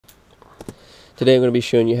Today I'm going to be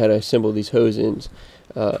showing you how to assemble these hose ends,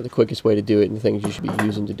 the quickest way to do it and the things you should be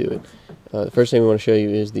using to do it. The first thing we want to show you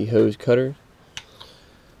is the hose cutter.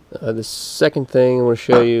 The second thing I want to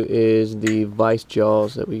show you is the vise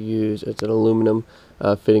jaws that we use. It's an aluminum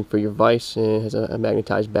fitting for your vise and it has a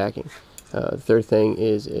magnetized backing. The third thing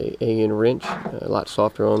is a Allen wrench, a lot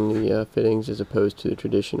softer on the fittings as opposed to the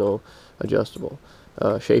traditional adjustable.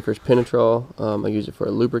 Schaeffers Penetro, I use it for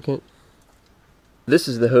a lubricant. This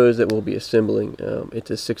is the hose that we'll be assembling.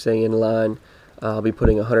 It's a 6AN line. I'll be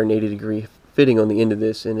putting a 180-degree fitting on the end of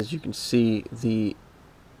this, and as you can see, the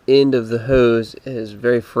end of the hose is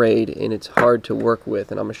very frayed and it's hard to work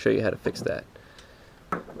with, and I'm going to show you how to fix that.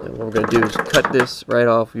 And what I'm going to do is cut this right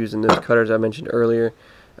off using those cutters I mentioned earlier,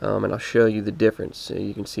 and I'll show you the difference. So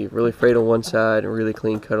you can see really frayed on one side and really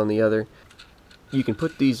clean cut on the other. You can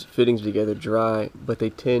put these fittings together dry, but they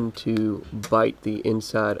tend to bite the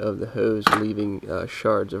inside of the hose, leaving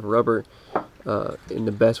shards of rubber. And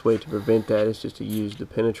the best way to prevent that is just to use the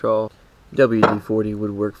Penetro. WD-40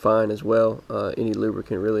 would work fine as well, any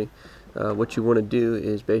lubricant really. What you want to do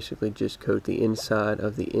is basically just coat the inside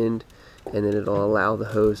of the end, and then it'll allow the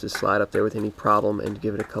hose to slide up there with any problem and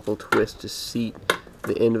give it a couple twists to seat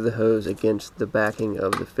the end of the hose against the backing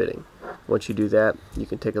of the fitting. Once you do that, you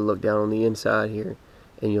can take a look down on the inside here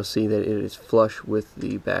and you'll see that it is flush with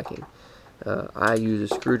the backing. I use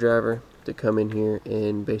a screwdriver to come in here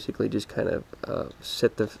and basically just kind of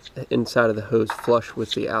set the inside of the hose flush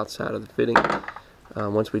with the outside of the fitting.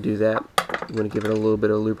 Once we do that, I'm going to give it a little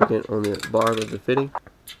bit of lubricant on the barb of the fitting.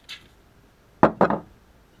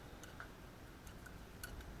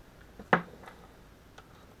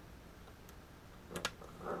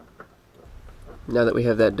 Now that we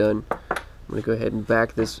have that done, I'm going to go ahead and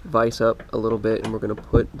back this vise up a little bit, and we're going to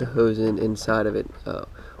put the hose inside of it.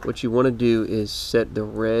 What you want to do is set the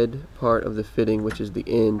red part of the fitting, which is the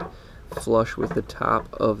end, flush with the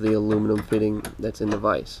top of the aluminum fitting that's in the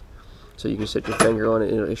vise. So you can set your finger on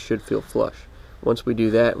it and it should feel flush. Once we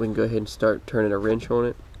do that, we can go ahead and start turning a wrench on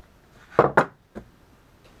it.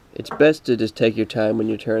 It's best to just take your time when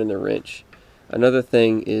you're turning the wrench. Another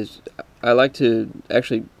thing is, I like to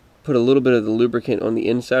actually put a little bit of the lubricant on the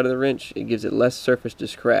inside of the wrench. It gives it less surface to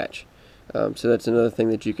scratch. So that's another thing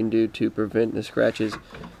that you can do to prevent the scratches.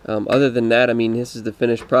 Other than that, I mean, this is the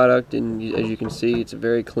finished product, and as you can see, it's a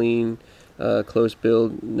very clean, close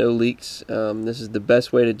build, no leaks. This is the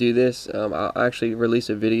best way to do this. I'll actually release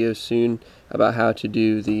a video soon about how to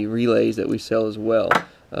do the relays that we sell as well.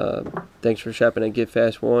 Thanks for shopping at Get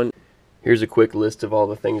Fast One. Here's a quick list of all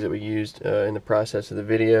the things that we used in the process of the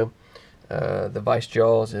video. The vise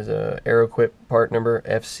jaws is a Aeroquip part number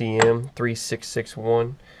FCM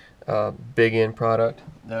 3661, big end product.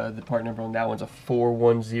 The part number on that one's a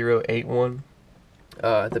 41081.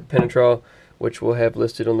 The Penetro, which we'll have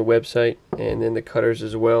listed on the website, and then the cutters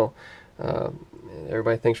as well.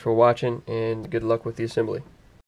 Everybody, thanks for watching, and good luck with the assembly.